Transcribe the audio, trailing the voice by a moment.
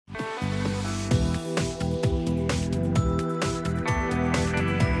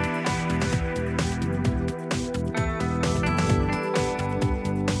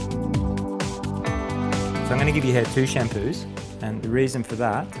going to give your hair 2 shampoos, and the reason for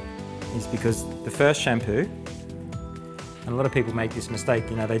that is because the first shampoo, and a lot of people make this mistake,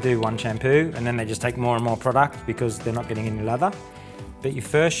 you know, they do 1 shampoo and then they just take more and more product because they're not getting any lather. But your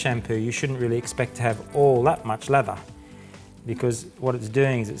first shampoo, you shouldn't really expect to have all that much lather, because what it's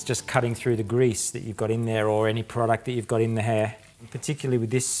doing is it's just cutting through the grease that you've got in there or any product that you've got in the hair. Particularly with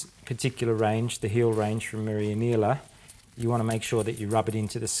this particular range, the heel range from Nila, you want to make sure that you rub it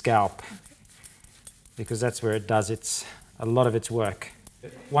into the scalp, because that's where it does a lot of its work.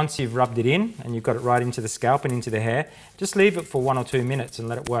 Once you've rubbed it in and you've got it right into the scalp and into the hair, just leave it for 1 or 2 minutes and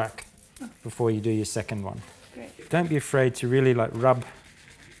let it work before you do your second one. Great. Don't be afraid to really like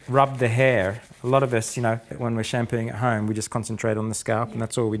rub the hair. A lot of us, you know, when we're shampooing at home, we just concentrate on the scalp and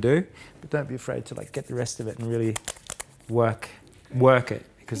that's all we do. But don't be afraid to like get the rest of it and really work it,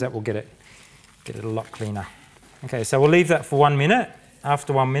 because that will get it a lot cleaner. Okay, so we'll leave that for 1 minute.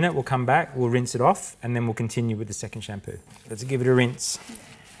 After 1 minute, we'll come back, we'll rinse it off, and then we'll continue with the second shampoo. Let's give it a rinse.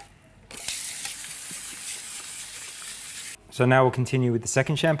 So now we'll continue with the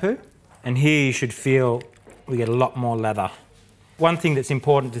second shampoo, and here you should feel we get a lot more lather. One thing that's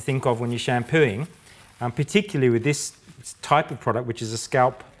important to think of when you're shampooing, particularly with this type of product, which is a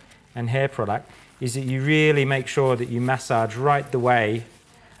scalp and hair product, is that you really make sure that you massage right the way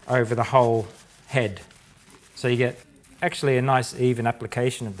over the whole head. So you get actually a nice even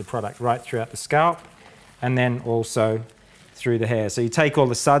application of the product right throughout the scalp and then also through the hair. So you take all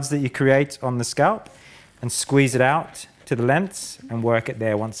the suds that you create on the scalp and squeeze it out to the lengths and work it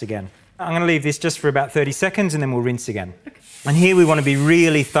there once again. I'm going to leave this just for about 30 seconds and then we'll rinse again. And here we want to be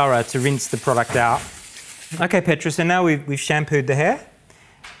really thorough to rinse the product out. Okay, Petra, so now we've shampooed the hair.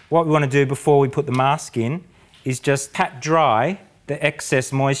 What we want to do before we put the mask in is just pat dry the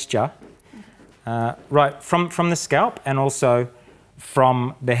excess moisture right from the scalp and also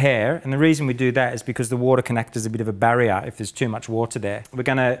from the hair. And the reason we do that is because the water can act as a bit of a barrier if there's too much water there. We're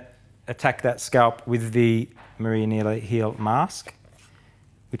going to attack that scalp with the Nila heel mask,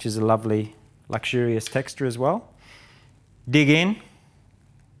 which is a lovely, luxurious texture as well. Dig in,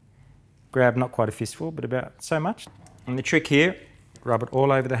 grab not quite a fistful, but about so much. And the trick here, rub it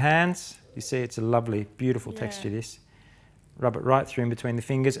all over the hands. You see it's a lovely, beautiful texture, this. Rub it right through in between the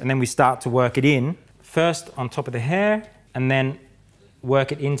fingers, and then we start to work it in. First on top of the hair, and then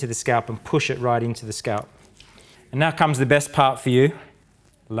work it into the scalp and push it right into the scalp. And now comes the best part for you,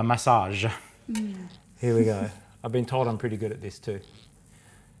 la massage. Here we go. I've been told I'm pretty good at this too.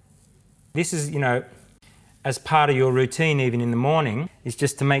 This is, you know, as part of your routine even in the morning, is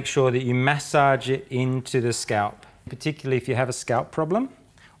just to make sure that you massage it into the scalp. Particularly if you have a scalp problem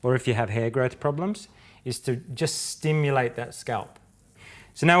or if you have hair growth problems, is to just stimulate that scalp.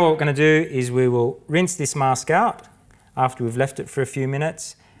 So now what we're going to do is we will rinse this mask out after we've left it for a few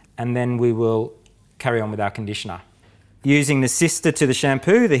minutes, and then we will carry on with our conditioner. Using the sister to the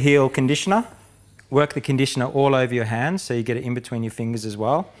shampoo, the heel conditioner, work the conditioner all over your hands so you get it in between your fingers as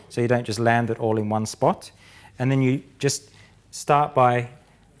well, so you don't just land it all in one spot. And then you just start by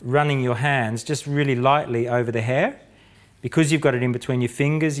running your hands just really lightly over the hair. Because you've got it in between your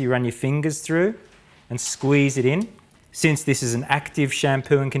fingers, you run your fingers through and squeeze it in. Since this is an active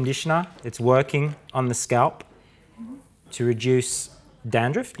shampoo and conditioner, it's working on the scalp to reduce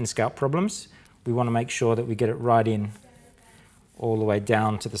dandruff and scalp problems. We want to make sure that we get it right in all the way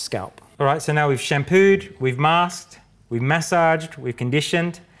down to the scalp. All right, so now we've shampooed, we've masked, we've massaged, we've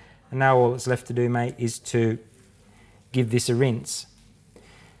conditioned, and now all that's left to do, mate, is to give this a rinse.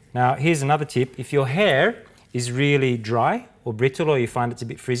 Now, here's another tip. If your hair is really dry or brittle, or you find it's a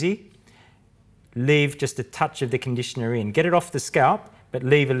bit frizzy, leave just a touch of the conditioner in. Get it off the scalp, but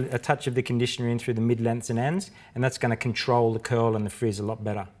leave a touch of the conditioner in through the mid-lengths and ends, and that's going to control the curl and the frizz a lot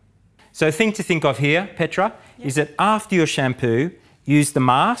better. So a thing to think of here, Petra, is that after your shampoo, use the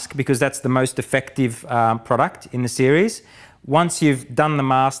mask, because that's the most effective product in the series. Once you've done the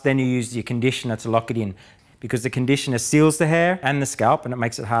mask, then you use your conditioner to lock it in, because the conditioner seals the hair and the scalp and it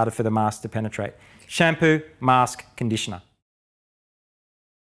makes it harder for the mask to penetrate. Shampoo, mask, conditioner.